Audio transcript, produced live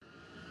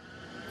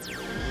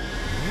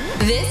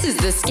This is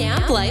the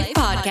Scamp Life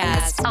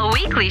Podcast, a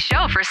weekly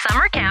show for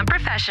summer camp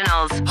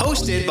professionals.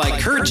 Hosted by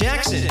Kurt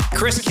Jackson,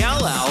 Chris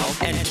Callow,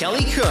 and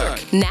Kelly Cook.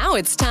 Now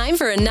it's time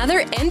for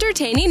another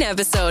entertaining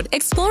episode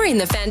exploring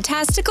the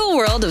fantastical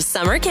world of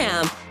summer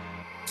camp.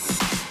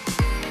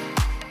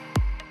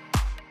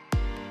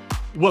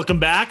 Welcome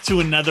back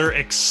to another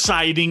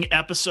exciting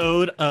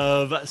episode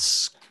of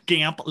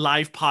Scamp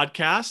Life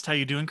Podcast. How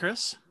you doing,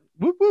 Chris?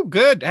 Whoop, whoop,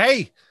 good.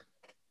 Hey,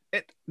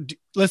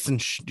 listen,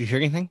 do you hear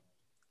anything?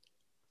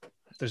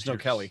 There's no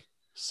Kelly.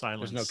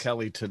 Silence. There's no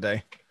Kelly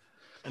today.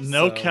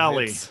 No So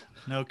Kelly.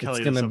 No Kelly.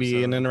 It's going to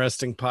be an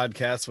interesting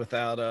podcast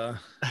without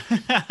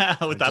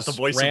without the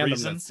voice of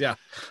reason. Yeah,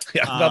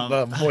 not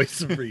the voice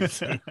of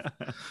reason.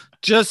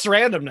 Just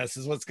randomness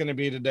is what's going to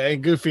be today.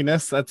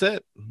 Goofiness. That's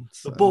it.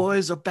 The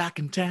boys are back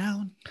in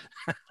town.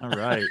 All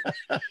right.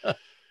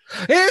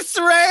 It's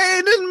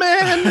raining,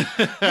 man.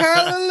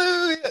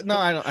 Hallelujah. No,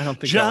 I don't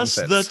think just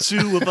the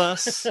two of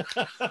us.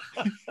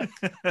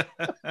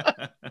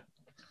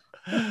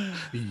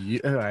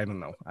 Yeah, I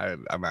don't know.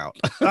 I'm out.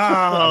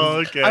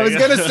 Oh, okay. I was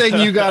gonna sing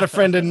 "You Got a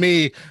Friend in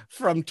Me"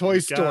 from Toy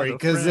Story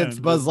because it's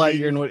Buzz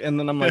Lightyear, and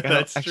then I'm like,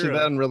 That's actually, true. that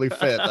doesn't really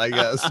fit, I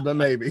guess, but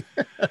maybe.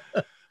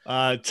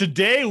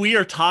 Today we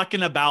are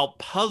talking about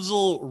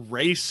puzzle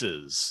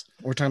races.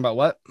 We're talking about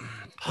what?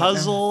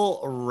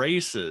 Puzzle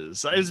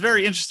races. It's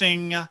very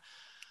interesting.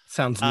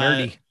 Sounds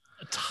nerdy.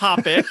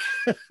 Topic,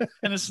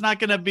 and it's not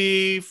going to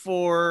be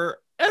for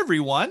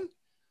everyone.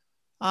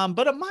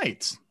 But it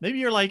might. Maybe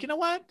you're like, you know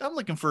what? I'm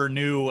looking for a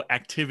new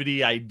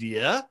activity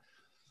idea.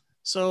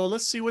 So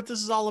let's see what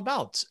this is all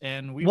about.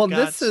 And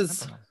this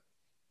is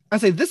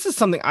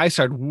something I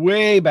started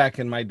way back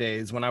in my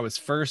days when I was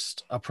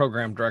first a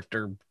program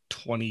director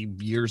 20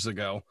 years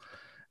ago.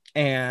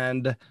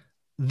 And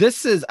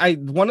this is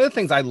one of the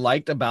things I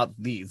liked about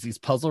these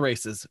puzzle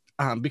races,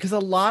 because a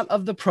lot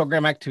of the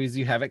program activities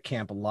you have at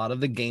camp, a lot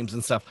of the games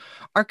and stuff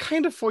are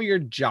kind of for your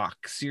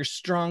jocks. You're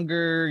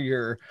stronger,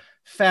 you're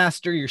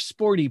faster, you're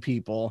sporty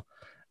people.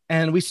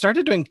 And we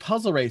started doing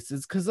puzzle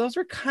races because those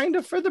were kind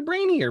of for the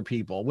brainier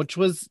people, which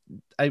was,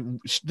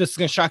 this is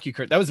gonna shock you,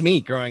 Kurt, that was me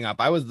growing up.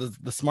 I was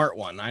the smart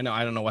one. I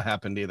don't know what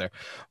happened either,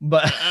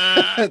 but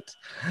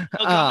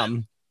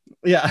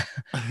yeah.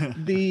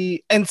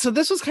 And so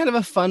this was kind of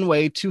a fun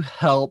way to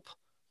help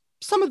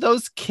some of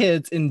those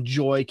kids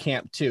enjoy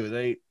camp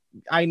too.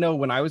 I know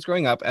when I was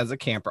growing up as a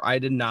camper, I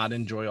did not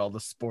enjoy all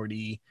the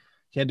sporty.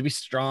 You had to be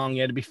strong. You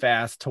had to be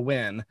fast to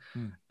win.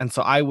 And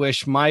so I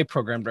wish my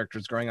program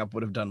directors growing up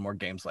would have done more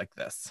games like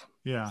this.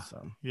 Yeah.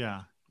 So.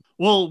 Yeah.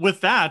 Well,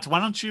 with that, why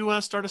don't you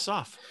start us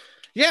off?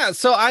 Yeah.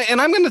 So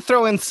I'm going to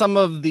throw in some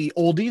of the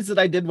oldies that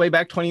I did way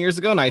back 20 years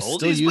ago and I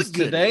still use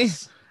today,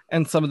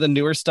 and some of the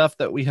newer stuff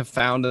that we have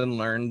found and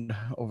learned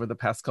over the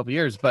past couple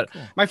years. But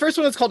cool. My first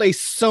one is called a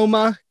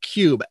Soma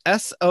Cube,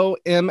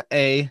 SOMA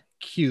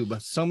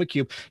Cube, Soma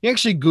Cube. You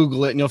actually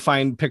Google it and you'll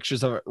find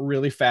pictures of it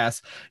really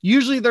fast.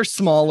 Usually they're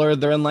smaller.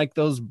 They're in like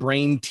those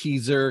brain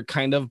teaser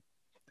kind of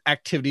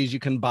activities you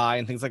can buy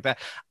and things like that.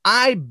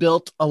 I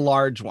built a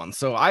large one.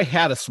 So I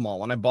had a small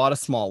one. I bought a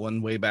small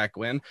one way back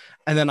when,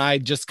 and then I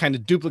just kind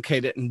of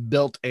duplicated it and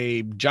built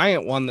a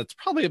giant one that's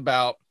probably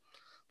about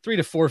 3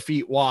 to 4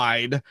 feet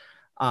wide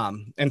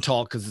and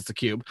tall because it's a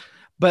cube.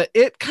 But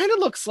it kind of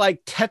looks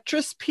like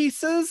Tetris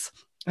pieces.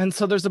 And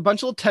so there's a bunch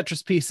of little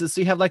Tetris pieces.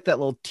 So you have like that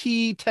little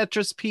T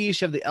Tetris piece,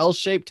 you have the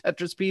L-shaped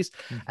Tetris piece.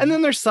 And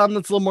then there's some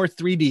that's a little more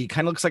 3D,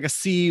 kind of looks like a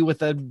C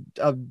with a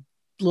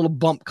little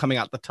bump coming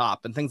out the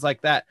top and things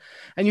like that.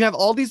 And you have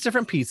all these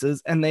different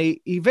pieces and they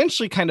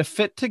eventually kind of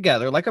fit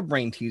together like a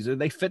brain teaser.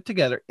 They fit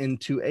together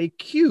into a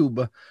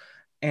cube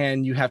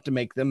and you have to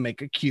make them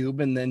make a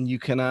cube. And then you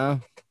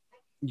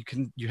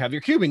have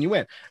your cube and you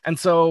win. And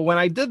so when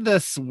I did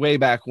this way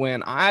back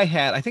when I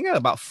had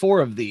about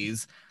 4 of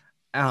these,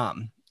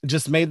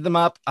 just made them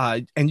up,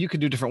 and you could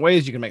do different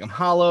ways. You can make them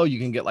hollow. You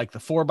can get like the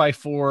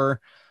 4x4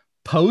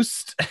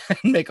 post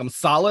and make them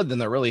solid. Then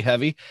they're really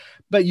heavy,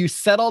 but you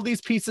set all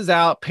these pieces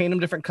out, paint them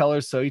different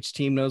colors. So each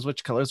team knows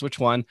which color is which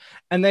one,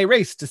 and they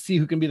race to see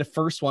who can be the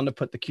first one to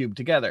put the cube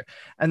together.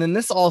 And then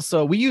this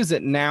also, we use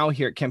it now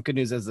here at Camp Good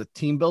News as a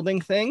team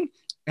building thing.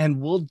 And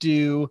we'll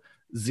do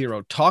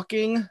 0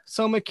 talking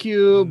Soma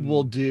Cube.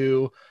 We'll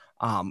do,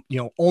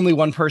 only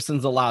one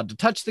person's allowed to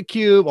touch the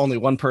cube. Only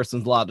one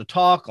person's allowed to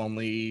talk.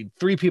 Only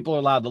 3 people are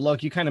allowed to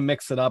look. You kind of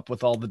mix it up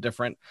with all the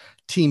different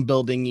team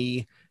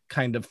building-y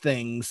kind of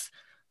things.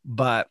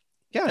 But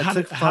yeah,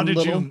 it's a fun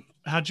little...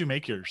 How'd you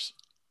make yours?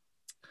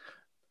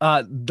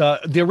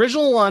 The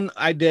original one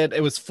I did,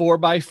 it was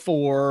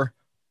 4x4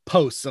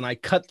 posts and I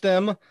cut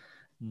them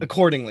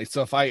accordingly.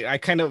 So if I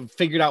kind of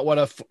figured out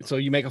so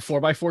you make a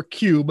 4x4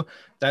 cube,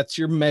 that's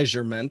your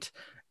measurement.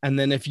 And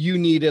then if you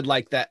needed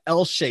like that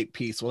L-shaped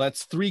piece, well,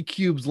 that's 3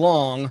 cubes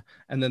long.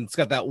 And then it's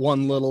got that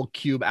one little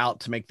cube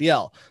out to make the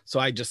L. So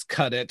I just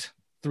cut it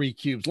 3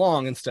 cubes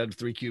long instead of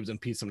 3 cubes and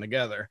piece them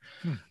together.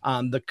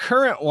 The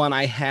current one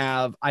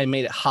I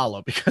made it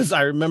hollow because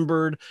I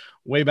remembered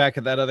way back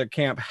at that other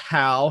camp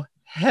how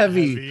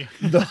heavy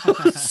the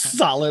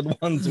solid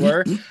ones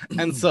were.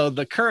 And so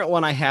the current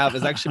one I have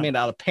is actually made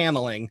out of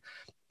paneling.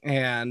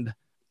 and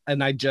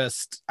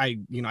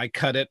I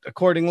cut it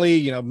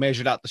accordingly,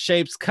 measured out the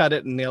shapes, cut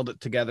it, and nailed it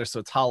together so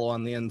it's hollow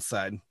on the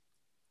inside.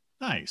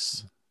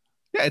 Nice.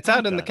 Yeah, it's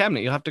out in the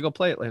cabinet. You'll have to go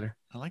play it later.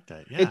 I like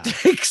that. Yeah. It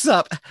takes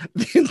up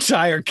the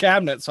entire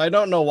cabinet, so I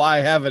don't know why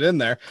I have it in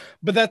there,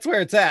 but that's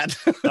where it's at.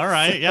 All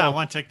right. Yeah, I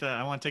want to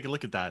take a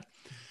look at that.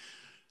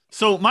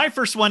 So my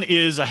first one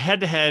is a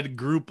head-to-head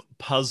group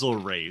puzzle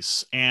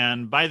race.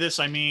 And by this,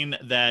 I mean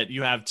that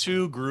you have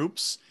two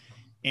groups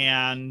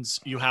and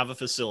you have a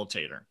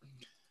facilitator.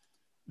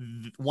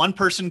 One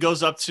person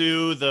goes up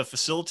to the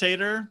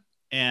facilitator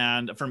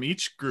and from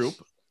each group,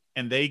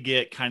 and they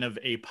get kind of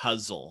a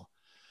puzzle.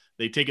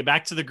 They take it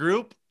back to the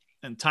group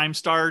and time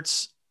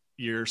starts.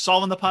 You're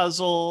solving the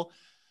puzzle.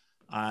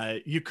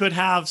 You could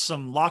have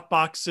some lock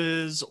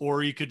boxes,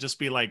 or you could just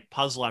be like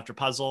puzzle after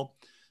puzzle.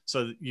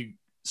 So you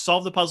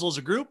solve the puzzle as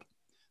a group.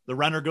 The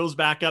runner goes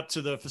back up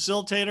to the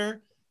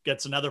facilitator,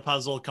 gets another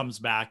puzzle, comes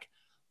back.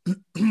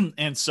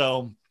 And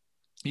so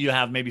you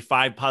have maybe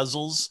 5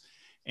 puzzles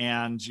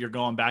and you're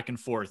going back and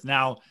forth.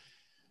 Now,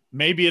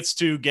 maybe it's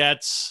to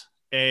get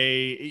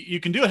you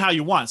can do it how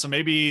you want. So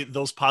maybe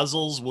those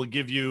puzzles will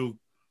give you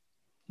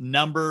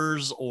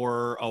numbers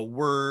or a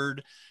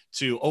word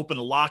to open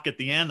a lock at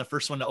the end. The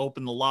first one to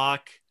open the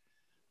lock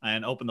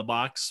and open the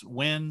box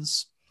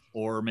wins,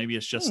 or maybe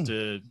it's just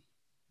to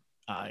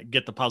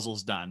get the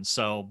puzzles done.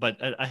 So, but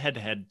a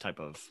head-to-head type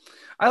of.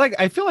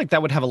 I feel like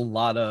that would have a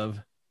lot of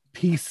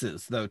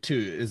pieces though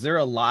too. Is there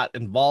a lot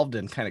involved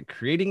in kind of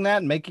creating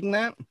that, making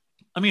that?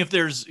 I mean,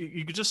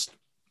 you could just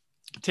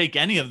take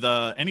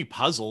any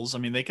puzzles. I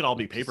mean, they could all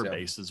be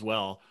paper-based as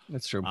well.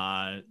 That's true.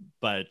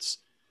 But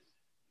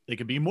they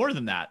could be more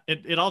than that.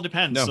 It all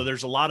depends. No. So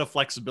there's a lot of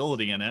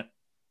flexibility in it.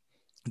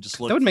 That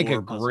would make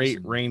a great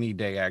rainy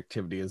day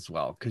activity as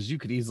well, because you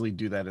could easily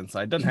do that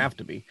inside. It doesn't have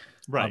to be.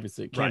 Right.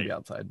 Obviously, it can be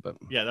outside, but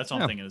yeah, that's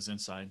all I'm thinking is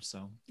inside.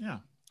 So yeah,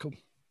 cool.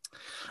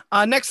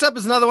 Next up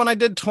is another one I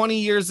did 20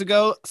 years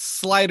ago,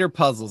 slider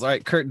puzzles. All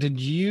right, Kurt, did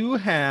you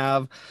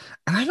have?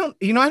 And I don't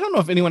know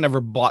if anyone ever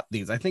bought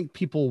these. I think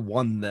people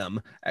won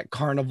them at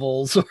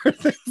carnivals or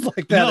things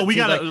like that. No, we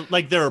got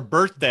like their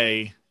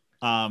birthday.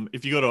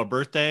 If you go to a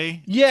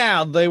birthday,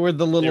 they were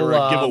the little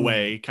a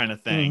giveaway kind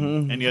of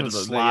thing, and you had to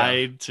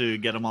slide to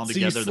get them all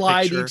together. You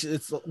slide each.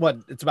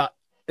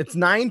 It's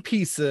 9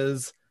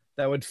 pieces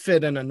that would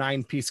fit in a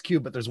 9-piece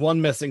cube, but there's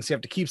one missing, so you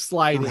have to keep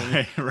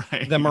sliding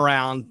them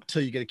around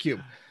till you get a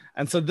cube.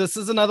 And so this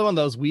is another one of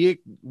those. We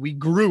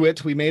grew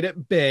it, we made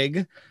it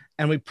big,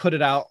 and we put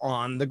it out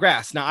on the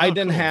grass. Now I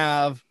didn't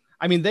have.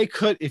 I mean, they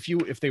could,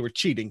 if they were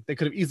cheating, they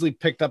could have easily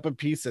picked up a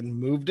piece and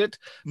moved it.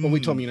 But we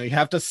told them, you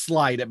have to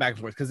slide it back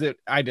and forth, because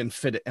I didn't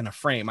fit it in a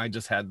frame. I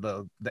just had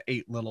the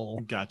 8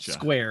 little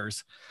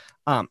squares.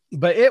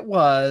 But it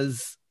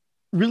was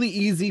really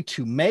easy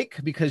to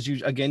make, because you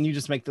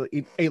just make the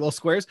 8 little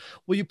squares.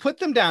 Well, you put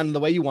them down the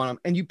way you want them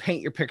and you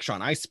paint your picture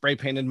on. I spray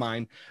painted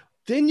mine.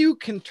 Then you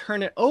can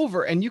turn it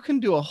over and you can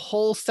do a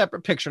whole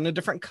separate picture in a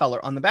different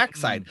color on the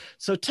backside.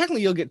 So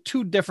technically you'll get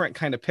 2 different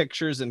kind of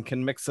pictures and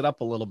can mix it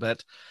up a little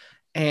bit.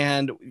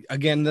 And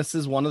again, this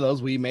is one of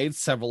those, we made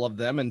several of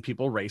them and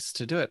people raced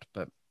to do it,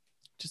 but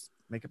just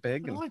make it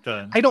big. I like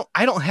that.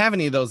 I don't have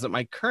any of those at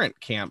my current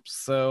camp,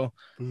 so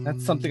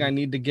that's something I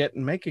need to get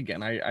and make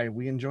again.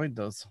 We enjoyed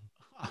those.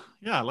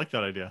 Yeah, I like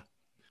that idea.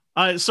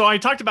 So I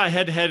talked about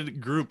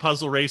head-to-head group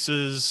puzzle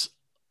races,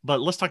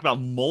 but let's talk about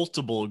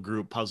multiple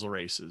group puzzle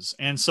races.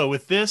 And so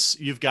with this,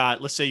 you've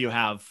got, let's say you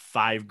have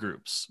 5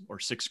 groups or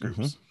 6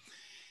 groups,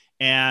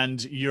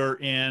 and you're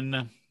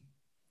in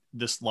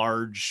this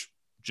large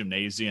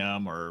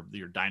gymnasium or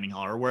your dining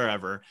hall or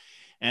wherever,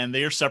 and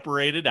they are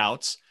separated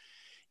out.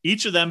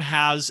 Each of them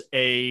has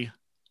a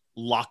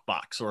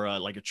lockbox or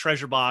like a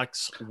treasure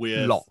box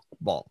with a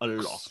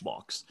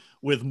lockbox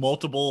with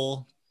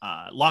multiple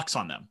locks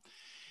on them.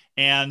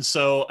 And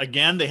so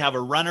again, they have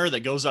a runner that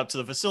goes up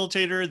to the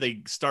facilitator.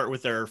 They start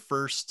with their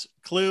first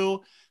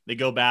clue. They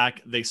go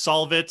back, they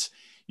solve it.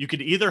 You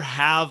could either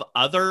have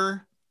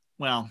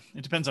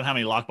it depends on how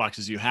many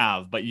lockboxes you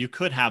have, but you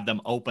could have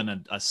them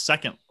open a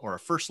second or a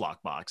first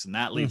lockbox, and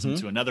that leads them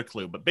to another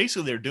clue. But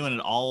basically, they're doing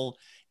it all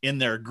in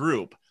their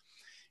group,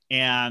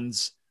 and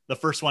the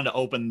first one to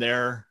open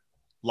their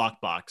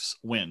lockbox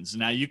wins.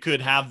 Now, you could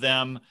have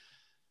them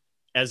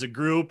as a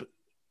group.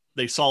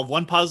 They solve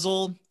one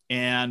puzzle,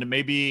 and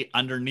maybe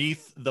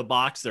underneath the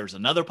box, there's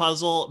another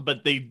puzzle,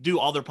 but they do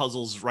all their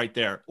puzzles right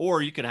there.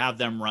 Or you could have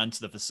them run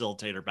to the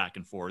facilitator back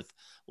and forth,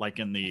 like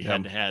in the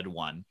head-to-head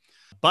one.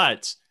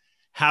 But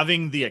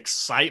having the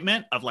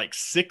excitement of like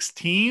 6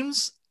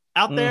 teams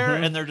out there,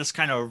 and they're just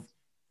kind of,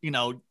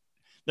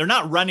 they're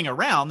not running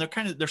around.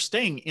 They're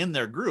staying in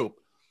their group,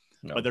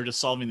 but they're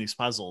just solving these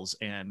puzzles,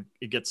 and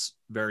it gets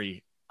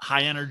very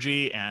high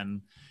energy,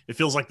 and it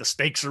feels like the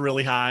stakes are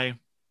really high.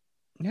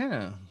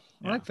 Yeah,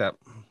 I like that.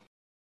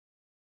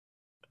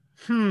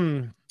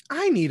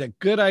 I need a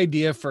good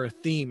idea for a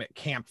theme at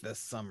camp this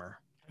summer.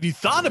 Have you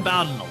thought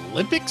about an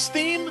Olympics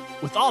theme?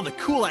 With all the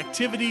cool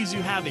activities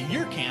you have at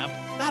your camp,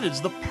 that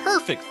is the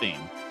perfect theme.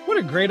 What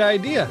a great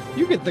idea.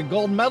 You get the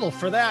gold medal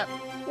for that.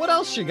 What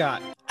else you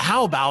got?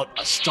 how about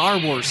a Star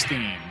Wars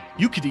theme?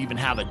 You could even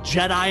have a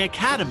Jedi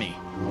Academy.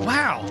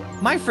 Wow,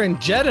 my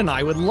friend Jed and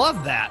I would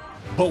love that.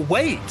 But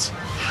wait,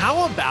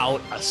 how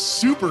about a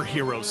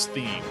superheroes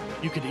theme?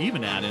 You could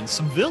even add in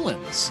some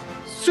villains.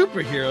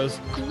 Superheroes?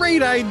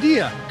 Great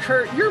idea.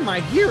 Kurt, you're my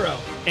hero.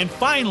 And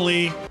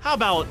finally, how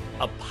about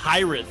a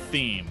pirate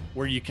theme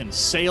where you can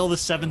sail the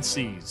seven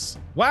seas?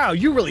 Wow,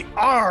 you really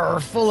are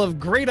full of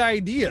great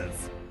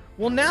ideas.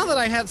 Well, now that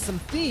I have some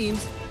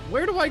themes,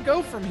 where do I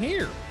go from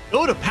here?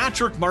 Go to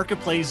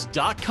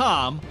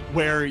patchworkmarketplace.com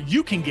where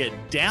you can get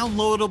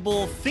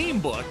downloadable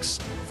theme books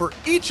for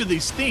each of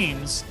these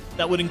themes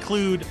that would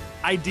include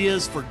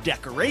ideas for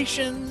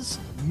decorations,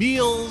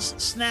 meals,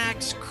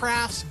 snacks,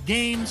 crafts,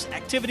 games,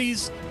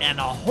 activities, and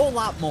a whole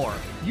lot more.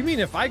 You mean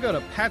if I go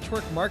to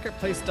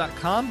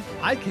patchworkmarketplace.com,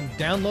 I can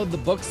download the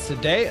books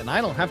today and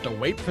I don't have to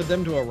wait for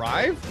them to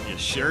arrive? You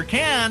sure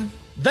can.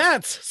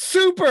 That's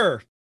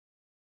super!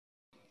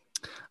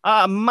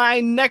 My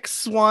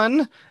next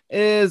one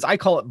is, I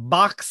call it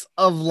Box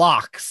of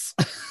Locks.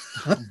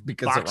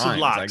 Because Box it rhymes, of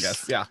Locks. I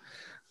guess, yeah.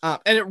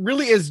 And it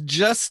really is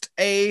just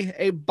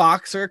a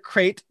box or a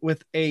crate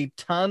with a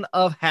ton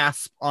of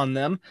hasp on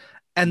them,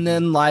 and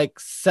then like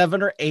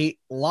 7 or 8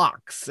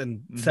 locks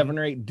and 7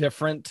 or 8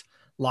 different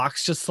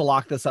locks just to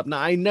lock this up. Now,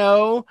 I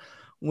know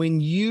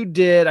when you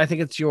did, I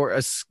think it's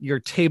your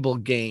table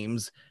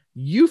games,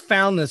 you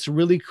found this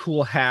really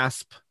cool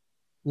hasp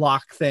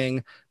lock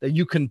thing that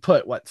you can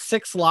put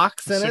 6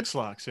 locks in it. 6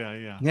 locks,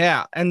 yeah.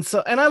 Yeah, and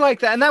I like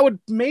that, and that would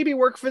maybe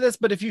work for this,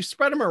 but if you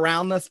spread them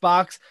around this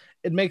box,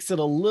 it makes it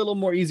a little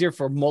more easier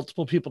for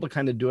multiple people to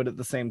kind of do it at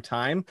the same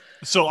time.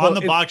 So on the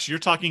box, you're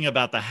talking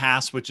about the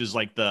hasp, which is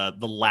like the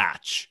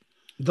latch.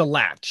 The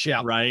latch,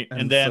 yeah. Right.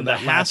 And then so the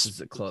hasp is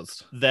it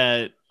closed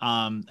that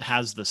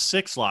has the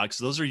 6 locks.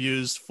 Those are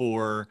used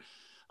for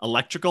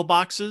electrical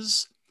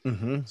boxes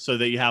so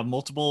that you have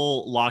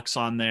multiple locks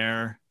on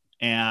there,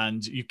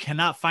 and you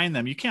cannot find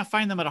them. You can't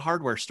find them at a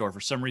hardware store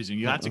for some reason.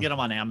 You have to get them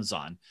on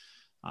Amazon.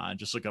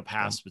 Just look up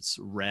hasp. It's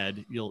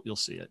red. You'll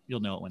see it. You'll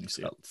know it when you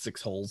see it.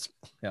 6 holes.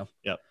 Yeah.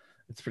 Yep.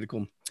 It's pretty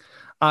cool.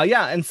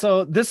 Yeah. And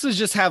so this is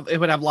just it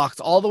would have locks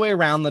all the way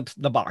around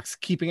the box,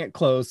 keeping it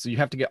closed. So you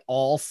have to get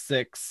all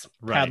 6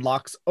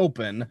 padlocks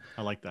open.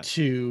 I like that.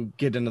 To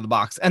get into the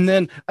box. And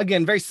then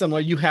again, very similar.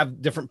 You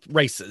have different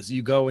races.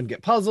 You go and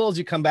get puzzles.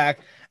 You come back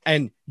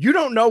and you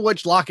don't know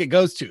which lock it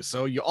goes to.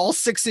 So you all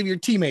 6 of your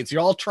teammates, you're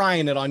all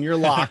trying it on your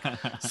lock.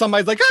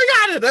 Somebody's like, I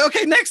got it.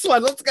 Okay, next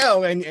one. Let's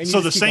go. And so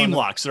the same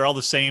locks, they're all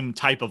the same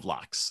type of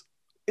locks.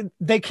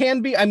 They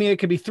can be. I mean, it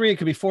could be 3, it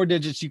could be 4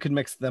 digits. You can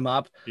mix them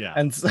up. Yeah.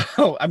 And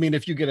so, I mean,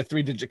 if you get a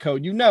 3-digit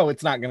code,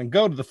 it's not going to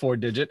go to the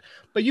 4-digit,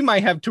 but you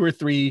might have 2 or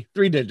 3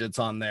 digits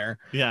on there.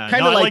 Yeah.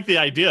 Kind of like the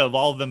idea of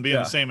all of them being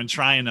the same and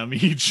trying them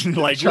each.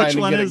 Like, which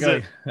one is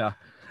it? Yeah.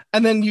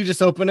 And then you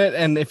just open it.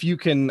 And if you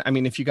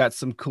got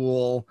some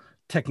cool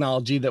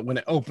technology that when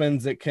it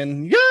opens, it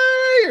can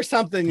yay or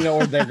something,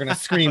 or they're going to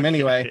scream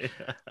anyway.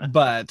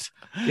 But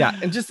yeah,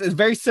 and just it's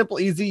very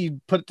simple, easy.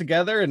 You put it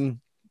together and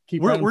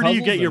where do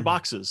you get your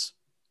boxes?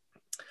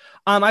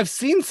 I've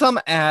seen some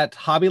at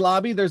Hobby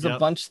Lobby. There's a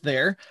bunch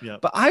there,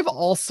 but I've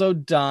also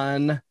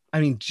done,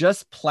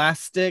 just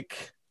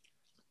plastic.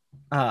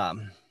 What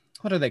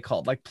are they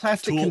called? Like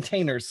plastic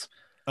containers.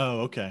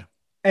 Oh, okay.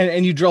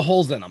 And you drill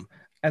holes in them.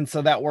 And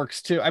so that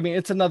works too.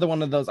 It's another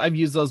one of those. I've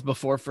used those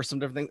before for some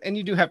different things. And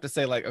you do have to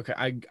say like, okay,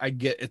 I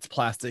get it's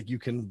plastic. You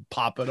can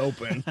pop it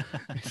open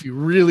if you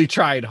really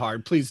tried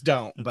hard. Please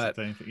don't. That's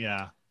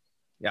yeah.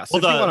 So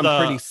if you want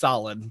them pretty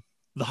solid.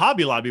 The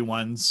Hobby Lobby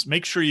ones,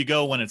 make sure you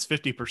go when it's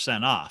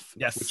 50% off.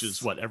 Yes. Which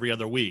is every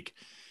other week.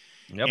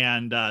 Yep.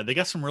 And they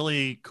got some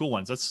really cool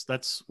ones.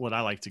 That's what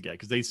I like to get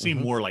because they seem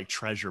more like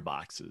treasure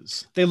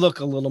boxes. They look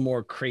a little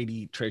more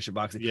cratey treasure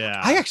boxes.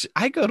 Yeah.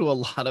 I go to a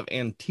lot of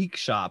antique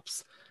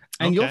shops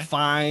and you'll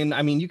find,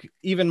 I'm not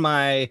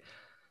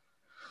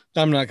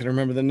going to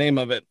remember the name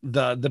of it.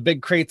 The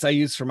big crates I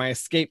use for my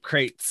escape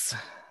crates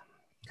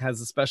has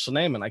a special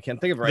name and I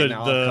can't think of it right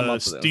now. I'll come up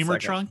with steamer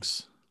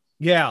trunks.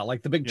 Yeah,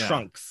 like the big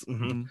trunks.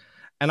 And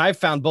I've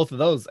found both of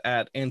those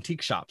at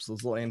antique shops,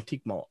 those little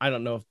antique mall. I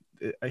don't know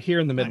if here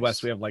in the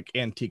Midwest, we have like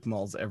antique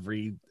malls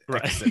every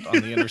exit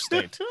on the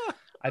interstate.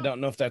 I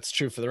don't know if that's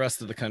true for the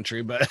rest of the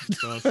country, but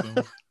that's awesome.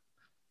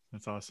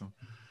 That's awesome.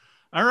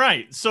 All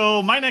right.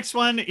 So my next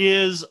one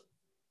is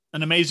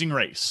an amazing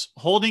race.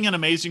 Holding an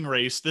amazing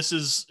race.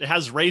 It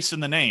has race in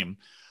the name.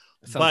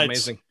 Sounds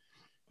amazing.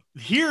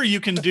 Here you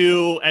can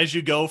do as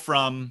you go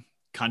from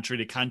country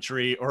to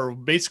country or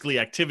basically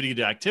activity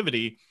to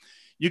activity,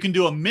 you can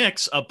do a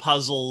mix of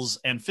puzzles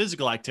and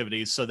physical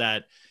activities so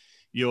that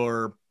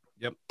your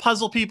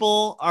puzzle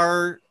people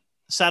are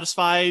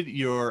satisfied,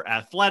 your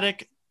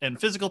athletic and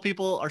physical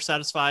people are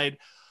satisfied,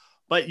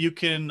 but you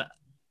can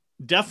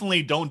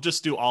definitely don't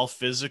just do all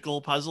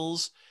physical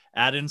puzzles,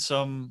 add in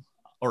some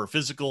or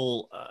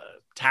physical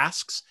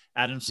tasks,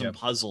 add in some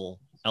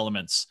puzzle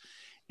elements.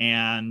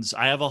 And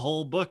I have a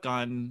whole book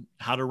on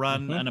how to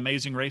run an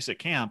amazing race at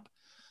camp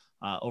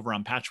over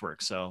on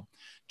Patchwork. So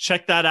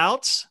check that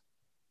out.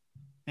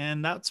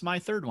 And that's my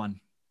third one.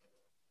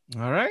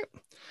 All right.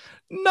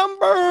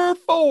 Number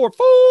four.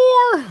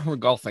 We're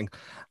golfing.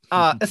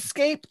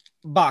 Escape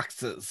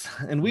boxes.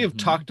 And we have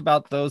talked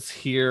about those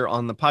here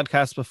on the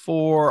podcast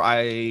before.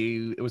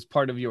 It was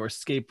part of your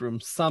escape room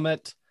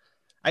summit.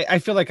 I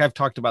feel like I've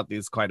talked about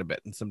these quite a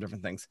bit in some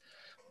different things.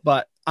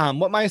 But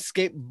what my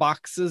escape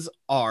boxes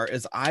are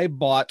is I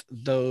bought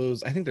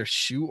those, I think they're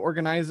shoe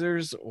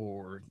organizers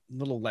or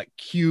little like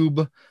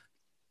cube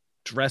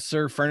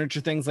dresser furniture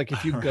things. Like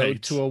if you go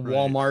to a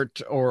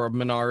Walmart or a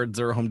Menards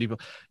or a Home Depot,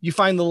 you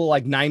find the little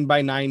like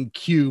 9x9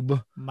 cube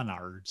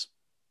Menards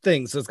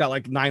thing. So it's got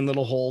like 9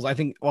 little holes. I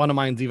think one of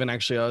mine's even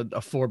actually a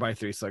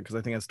 4x3 set because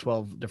I think it has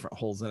 12 different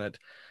holes in it.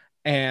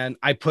 And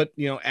I put,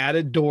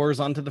 added doors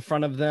onto the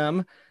front of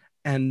them.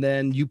 And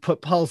then you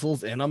put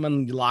puzzles in them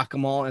and you lock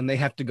them all. And they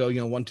have to go,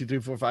 1, 2, 3,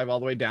 4, 5, all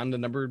the way down to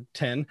number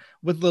 10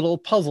 with little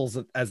puzzles.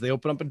 As they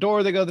open up a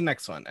door, they go to the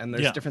next one. And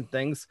there's different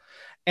things.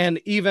 And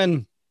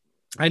even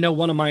I know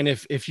one of mine,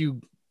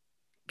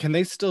 can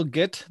they still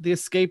get the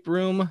escape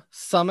room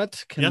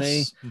summit? Can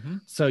they?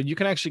 So you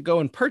can actually go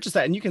and purchase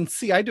that. And you can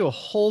see, I do a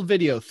whole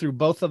video through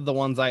both of the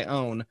ones I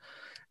own.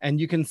 And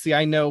you can see,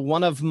 I know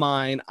one of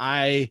mine,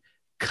 I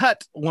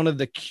cut one of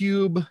the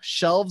cube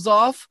shelves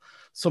off.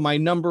 So my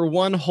number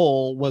 1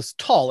 hole was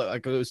tall,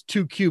 like it was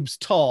 2 cubes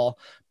tall,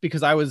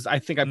 because I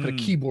think I put a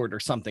keyboard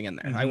or something in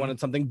there. I wanted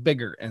something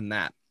bigger in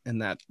that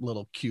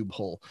little cube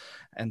hole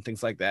and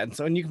things like that. And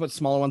so, and you can put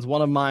smaller ones.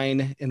 One of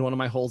mine in one of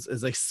my holes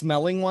is a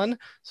smelling one.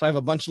 So I have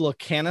a bunch of little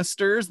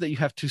canisters that you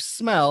have to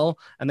smell,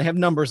 and they have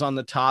numbers on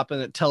the top,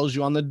 and it tells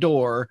you on the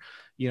door,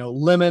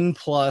 lemon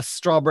plus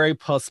strawberry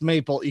plus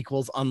maple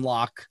equals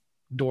unlock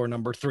door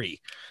number 3.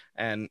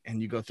 And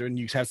you go through and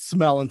you have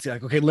smell and see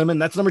like, okay, lemon,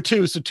 that's number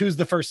 2. So 2 is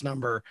the first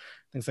number,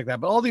 things like that.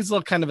 But all these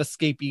little kind of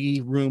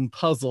escapey room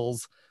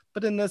puzzles,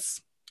 but in this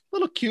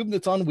little cube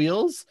that's on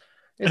wheels.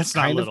 It's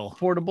kind of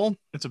portable.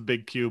 It's a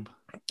big cube.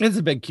 It's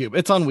a big cube.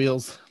 It's on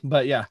wheels,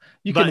 but yeah,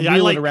 you can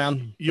wheel it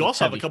around. You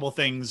also have a couple of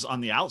things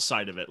on the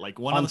outside of it, like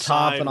one on the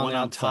top and one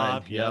on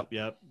top. Yep.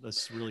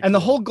 That's really And cool. The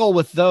whole goal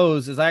with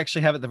those is I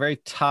actually have at the very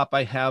top,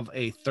 I have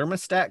a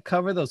thermostat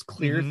cover, those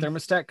clear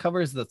thermostat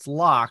covers that's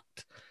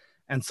locked.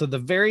 And so the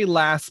very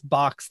last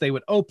box they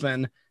would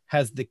open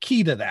has the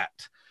key to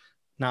that.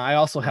 Now, I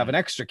also have an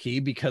extra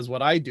key because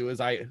what I do is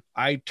I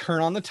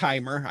turn on the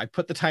timer. I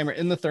put the timer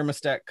in the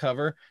thermostat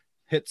cover,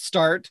 hit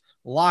start,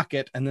 lock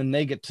it, and then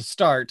they get to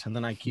start. And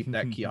then I keep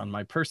that key on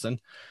my person.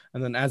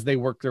 And then as they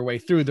work their way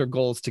through, their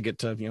goal is to get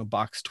to,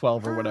 box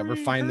 12 or whatever,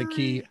 find the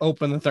key,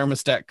 open the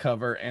thermostat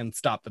cover, and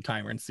stop the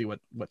timer and see what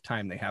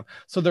time they have.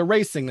 So they're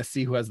racing to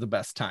see who has the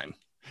best time.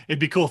 It'd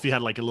be cool if you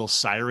had like a little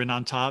siren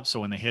on top,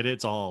 so when they hit it,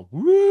 it's all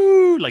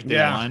woo, like they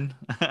won.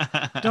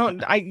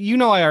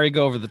 I already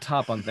go over the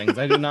top on things.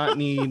 I do not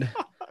need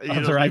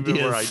other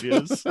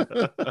ideas.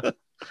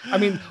 I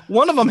mean,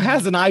 one of them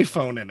has an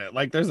iPhone in it.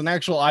 Like there's an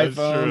actual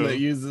iPhone that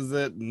uses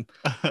it, and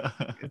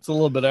it's a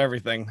little bit of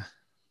everything.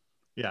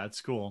 Yeah, it's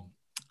cool.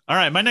 All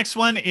right, my next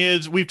one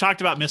is, we've talked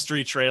about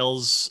mystery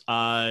trails.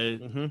 I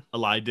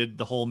did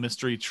the whole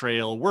mystery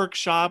trail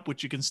workshop,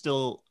 which you can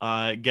still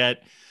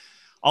get.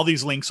 All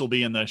these links will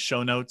be in the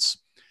show notes.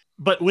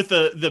 But with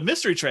the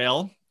mystery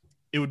trail,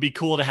 it would be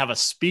cool to have a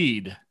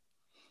speed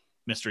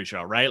mystery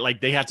trail, right?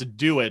 Like they have to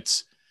do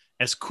it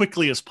as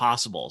quickly as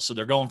possible. So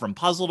they're going from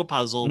puzzle to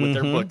puzzle with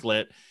their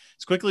booklet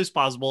as quickly as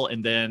possible.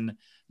 And then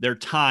their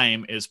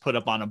time is put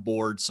up on a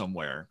board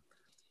somewhere.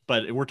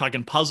 But we're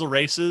talking puzzle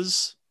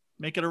races,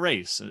 make it a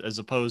race, as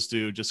opposed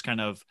to just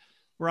kind of,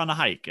 we're on a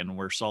hike and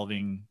we're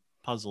solving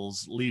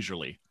puzzles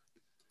leisurely.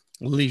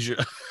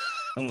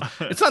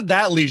 It's not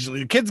that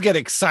leisurely. The kids get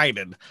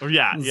excited.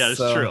 Yeah, it's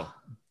true.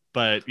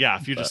 But yeah,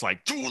 if you're just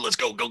like, let's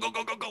go.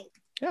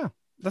 Yeah,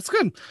 that's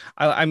good.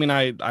 I mean,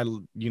 I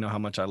how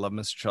much I love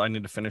Mr. Trail. I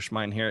need to finish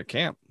mine here at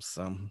camp.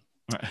 So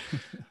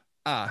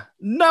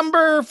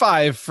number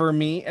 5 for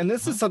me, and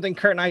this is something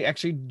Kurt and I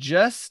actually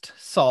just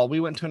saw. We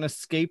went to an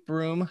escape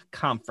room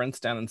conference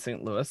down in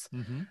St. Louis,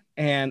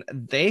 and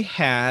they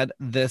had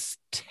this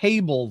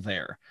table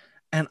there,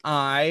 and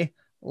I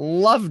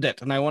loved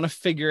it, and I want to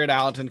figure it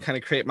out and kind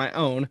of create my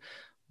own.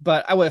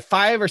 But I would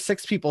 5 or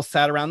 6 people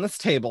sat around this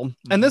table,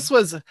 and this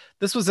was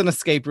an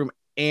escape room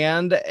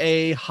and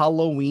a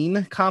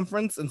Halloween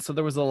conference, and so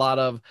there was a lot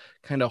of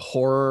kind of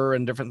horror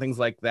and different things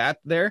like that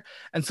there.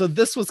 And so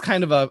this was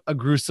kind of a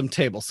gruesome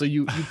table. So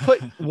you put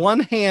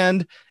one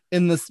hand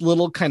in this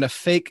little kind of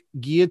fake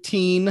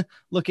guillotine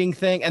looking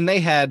thing, and they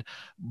had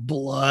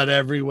blood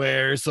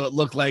everywhere, so it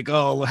looked like,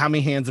 oh, how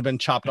many hands have been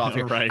chopped off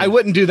here? Right. I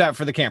wouldn't do that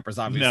for the campers,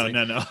 obviously.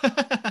 No.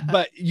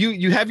 But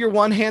you have your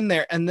one hand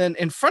there, and then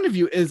in front of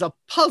you is a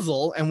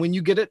puzzle, and when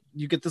you get it,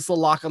 you get this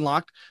little lock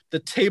unlocked. The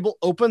table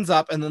opens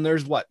up, and then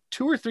there's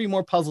 2 or 3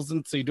 more puzzles,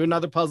 and so you do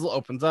another puzzle,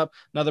 opens up,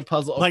 another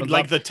puzzle opens up.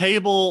 Like the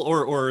table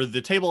or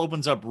the table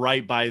opens up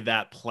right by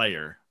that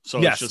player. So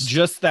yes, it's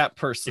just that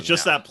person. It's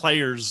just that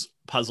player's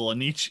puzzle,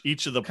 and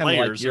each of the kind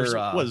players,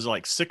 was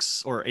like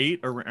 6 or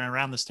 8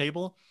 around this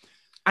table.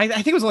 I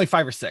think it was only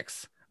 5 or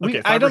 6.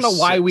 I don't know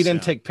why we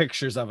didn't take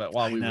pictures of it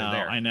while we were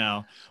there. I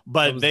know,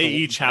 but they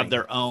each have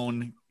their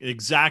own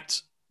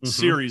exact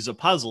series of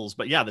puzzles.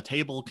 But yeah, the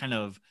table kind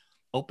of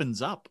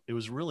opens up. It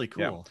was really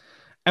cool. Yeah.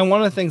 And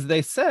one of the things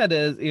they said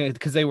is,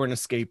 because they were an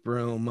escape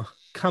room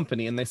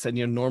company, and they said,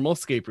 normal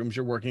escape rooms,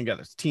 you're working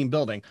together. It's team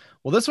building.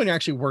 Well, this one, you're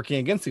actually working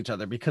against each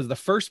other, because the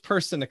first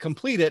person to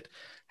complete it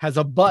has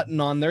a button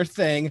on their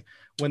thing.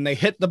 When they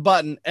hit the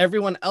button,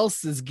 everyone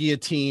else's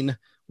guillotine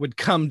would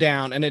come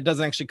down, and it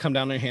doesn't actually come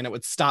down in your hand. It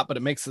would stop, but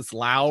it makes this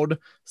loud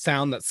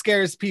sound that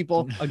scares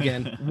people.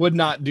 Again, would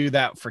not do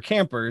that for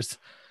campers.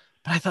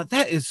 But I thought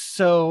that is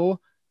so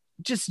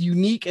just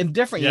unique and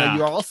different. Yeah.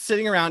 You're all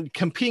sitting around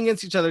competing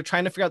against each other,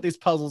 trying to figure out these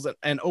puzzles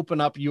and open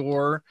up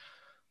your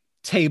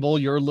table,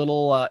 your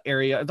little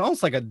area. It's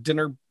almost like a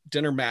dinner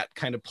mat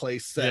kind of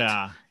place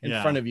set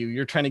in front of you.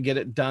 You're trying to get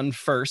it done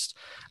first.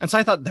 And so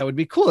I thought that would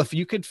be cool if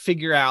you could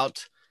figure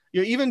out,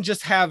 even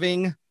just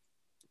having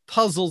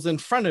puzzles in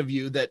front of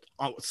you that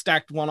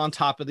stacked one on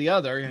top of the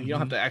other, and you don't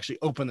have to actually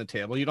open the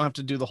table. You don't have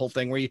to do the whole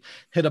thing where you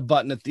hit a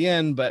button at the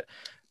end, but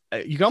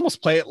you can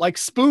almost play it like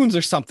spoons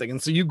or something.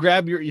 And so you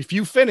grab if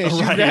you finish,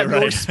 you grab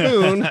your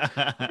spoon,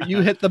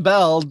 you hit the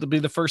bell to be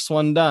the first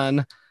one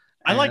done.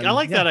 I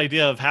like that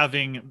idea of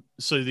having,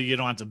 so that you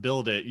don't have to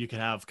build it. You can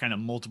have kind of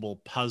multiple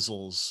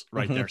puzzles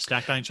right there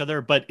stacked on each other.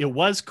 But it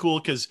was cool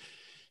because,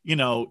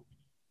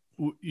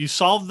 you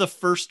solved the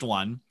first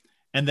one,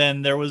 and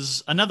then there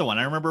was another one.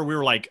 I remember we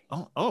were like,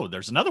 oh,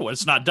 there's another one.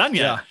 It's not done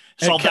yet.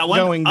 Yeah. Solve that one.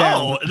 Going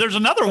down. Oh, there's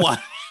another one.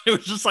 It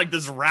was just like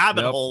this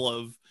rabbit hole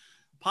of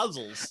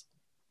puzzles.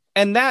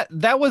 And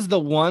that was the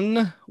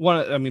one,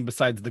 I mean,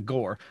 besides the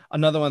gore,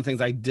 another one of the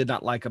things I did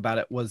not like about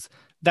it was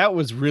that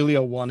was really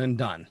a one and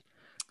done.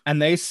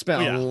 And they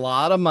spent a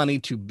lot of money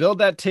to build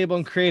that table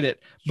and create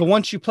it. But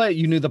once you play it,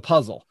 you knew the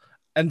puzzle.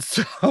 And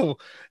so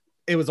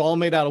it was all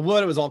made out of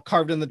wood. It was all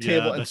carved in the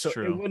table. And so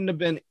it wouldn't have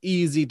been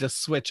easy to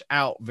switch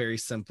out very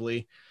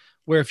simply.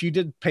 Where if you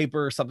did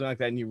paper or something like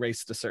that and you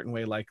raced a certain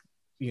way, like,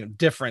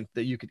 different,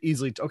 that you could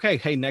easily,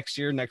 hey, next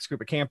year, next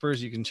group of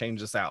campers, you can change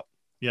this out.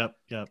 Yep.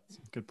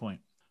 Good point.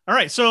 All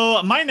right,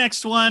 so my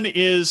next one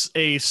is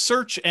a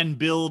search and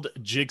build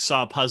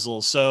jigsaw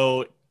puzzle.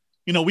 So,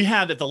 we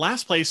had at the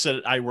last place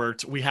that I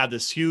worked, we had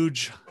this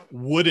huge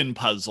wooden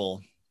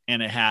puzzle,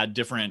 and it had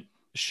different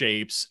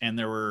shapes, and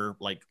there were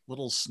like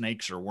little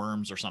snakes or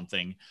worms or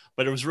something,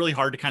 but it was really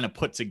hard to kind of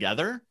put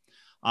together.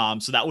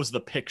 So that was the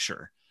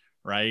picture,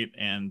 right?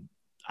 And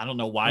I don't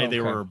know why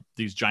they were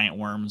these giant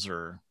worms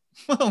or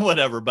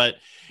whatever, but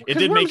it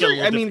did make it a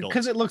little difficult.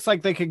 Because it looks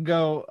like they could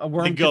go, a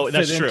worm could fit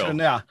that's into,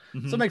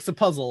 true. So it makes the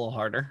puzzle a little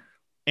harder.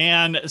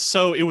 And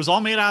so it was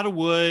all made out of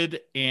wood,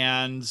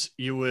 and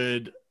you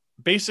would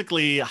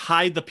basically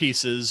hide the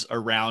pieces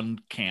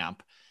around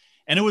camp.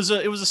 And it was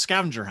a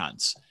scavenger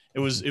hunt. It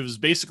was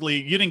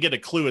basically, you didn't get a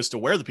clue as to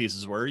where the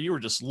pieces were. You were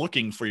just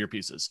looking for your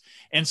pieces.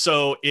 And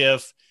so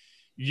if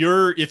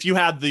you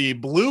had the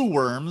blue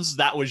worms,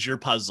 that was your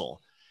puzzle.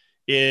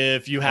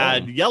 If you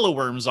had yellow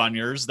worms on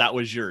yours, that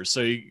was yours.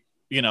 So,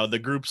 the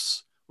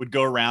groups would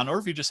go around, or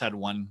if you just had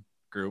one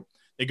group,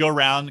 they go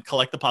around,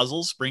 collect the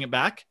puzzles, bring it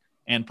back,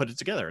 and put it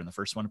together. And the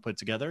first one to put it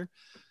together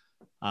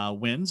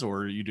wins,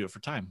 or you do it for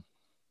time.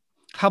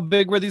 How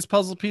big were these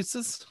puzzle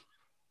pieces?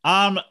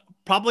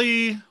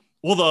 Probably,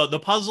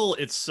 the puzzle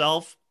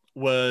itself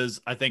was,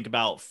 I think,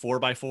 about 4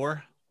 by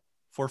 4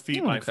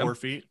 feet by 4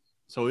 feet.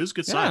 So it was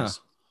good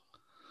size.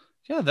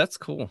 Yeah, that's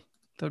cool.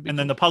 And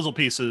then the puzzle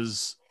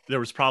pieces, there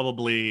was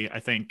probably,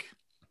 I think,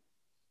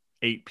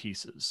 8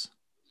 pieces.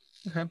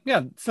 Okay.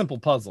 Yeah. Simple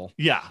puzzle.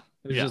 Yeah.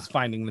 It was just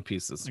finding the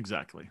pieces.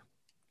 Exactly.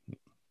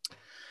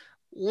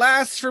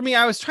 Last for me,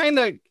 I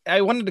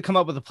wanted to come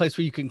up with a place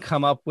where you can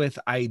come up with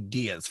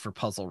ideas for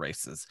puzzle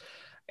races.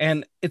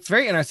 And it's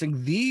very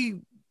interesting. The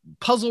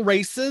puzzle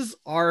races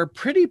are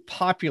pretty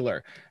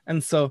popular.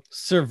 And so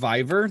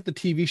Survivor, the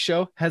TV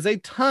show, has a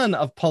ton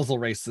of puzzle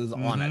races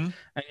on it.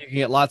 And you can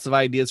get lots of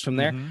ideas from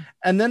there.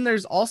 And then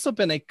there's also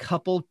been a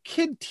couple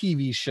kid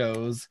TV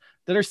shows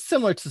that are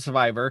similar to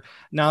Survivor.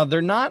 Now,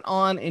 they're not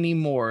on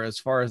anymore as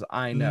far as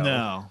I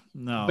know.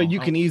 No. But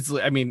you can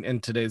easily, in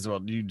today's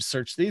world, you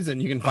search these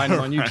and you can find them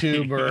on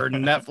YouTube or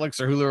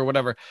Netflix or Hulu or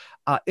whatever.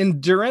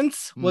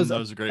 Endurance was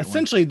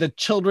essentially the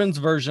children's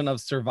version of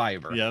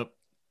Survivor. Yep.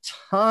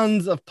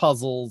 Tons of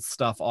puzzle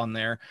stuff on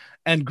there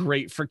and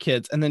great for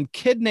kids. And then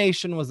Kid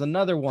Nation was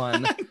another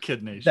one.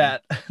 Kid Nation.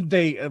 That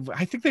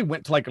I think they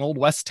went to like an old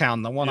West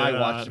town, the one I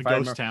watched.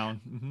 Ghost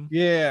Town.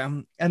 Yeah.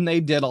 And they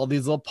did all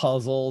these little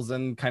puzzles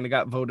and kind of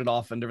got voted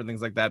off and different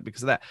things like that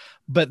because of that.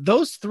 But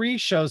those 3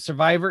 shows,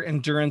 Survivor,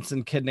 Endurance,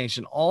 and Kid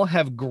Nation, all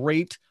have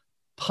great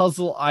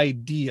puzzle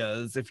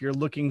ideas if you're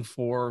looking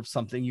for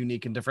something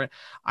unique and different.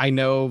 I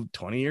know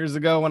 20 years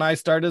ago when I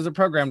started as a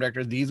program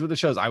director, these were the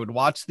shows I would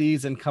watch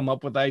these and come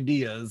up with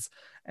ideas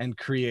and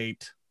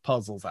create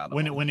puzzles out of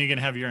them. When are you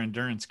gonna have your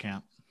endurance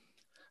camp?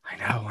 I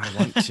know, I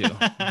want to.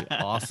 It'd be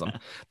awesome.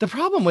 The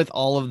problem with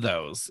all of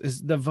those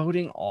is the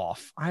voting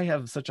off. I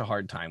have such a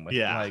hard time with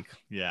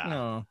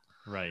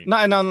right.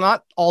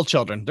 Not all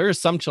children. There are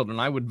some children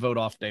I would vote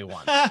off day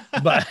one.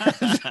 But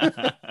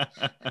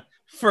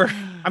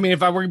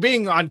if I were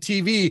being on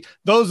TV,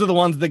 those are the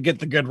ones that get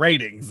the good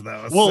ratings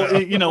though.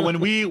 Well, when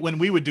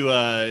we would do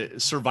a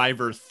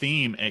Survivor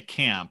theme at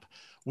camp,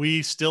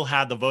 we still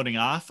had the voting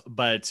off,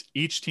 but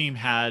each team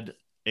had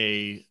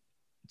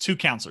two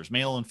counselors,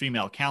 male and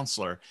female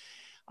counselor,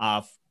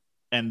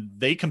 and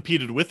they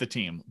competed with the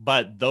team,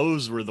 but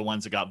those were the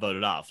ones that got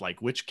voted off.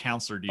 Like, which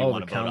counselor do you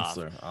want to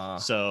vote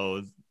off?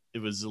 So it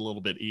was a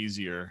little bit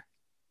easier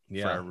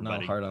for everybody.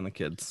 Not hard on the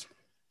kids.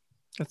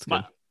 That's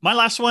good. My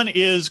last one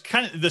is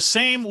kind of the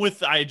same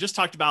with, I just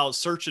talked about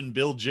search and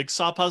build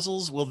jigsaw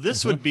puzzles. Well,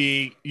 this would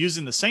be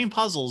using the same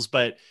puzzles,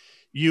 but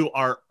you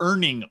are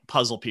earning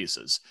puzzle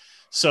pieces.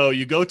 So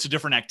you go to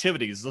different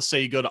activities. Let's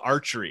say you go to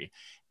archery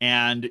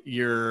and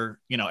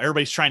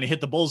everybody's trying to hit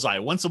the bullseye.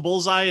 Once a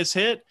bullseye is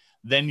hit,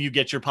 then you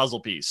get your puzzle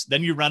piece.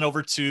 Then you run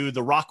over to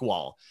the rock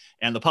wall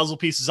and the puzzle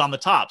piece is on the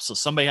top. So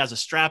somebody has a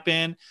strap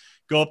in,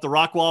 go up the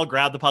rock wall,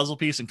 grab the puzzle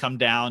piece and come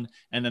down.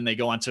 And then they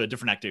go on to a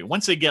different activity.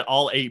 Once they get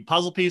all 8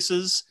 puzzle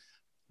pieces,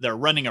 they're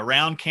running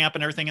around camp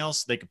and everything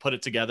else. They can put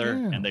it together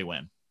and they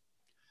win.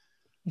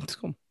 That's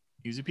cool.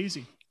 Easy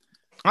peasy.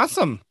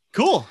 Awesome.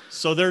 Cool.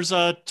 So there's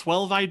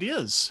 12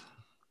 ideas.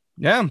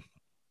 Yeah.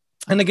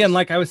 And again,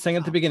 like I was saying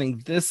at the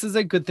beginning, this is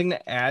a good thing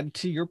to add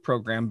to your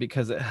program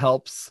because it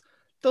helps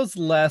those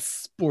less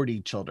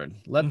sporty children.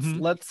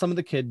 Let some of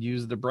the kid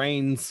use their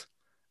brains,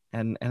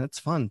 and it's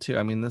fun too.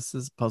 I mean, this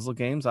is puzzle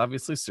games.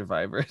 Obviously,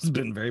 Survivor has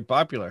been very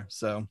popular.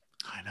 So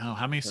I know.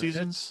 How many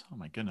seasons? Oh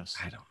my goodness.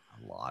 I don't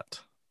know. A lot.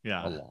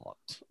 Yeah. A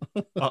lot.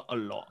 A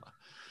lot.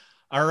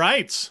 All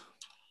right.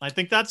 I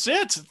think that's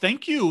it.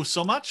 Thank you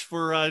so much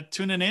for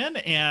tuning in.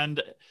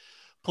 And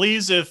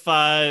please, if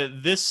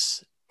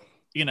this,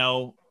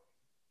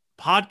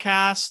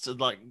 podcast,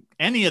 like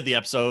any of the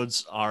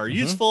episodes are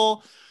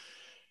useful,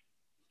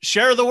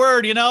 share the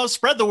word,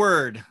 spread the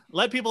word,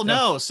 let people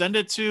know, send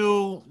it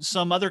to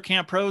some other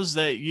camp pros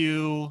that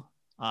you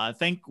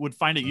think would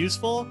find it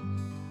useful.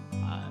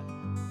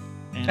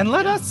 And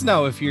let us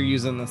know if you're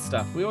using this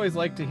stuff. We always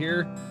like to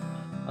hear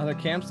other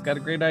camps got a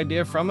great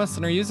idea from us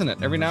and are using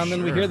it. Every now and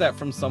then we hear that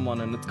from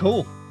someone and it's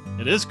cool.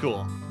 It is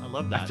cool. I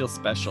love that. I feel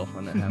special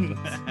when it happens.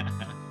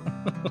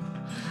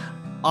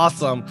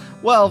 Awesome.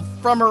 Well,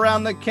 from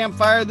around the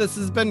campfire, this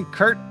has been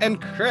Kurt and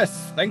Chris.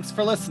 Thanks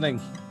for listening.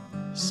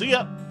 See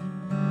ya.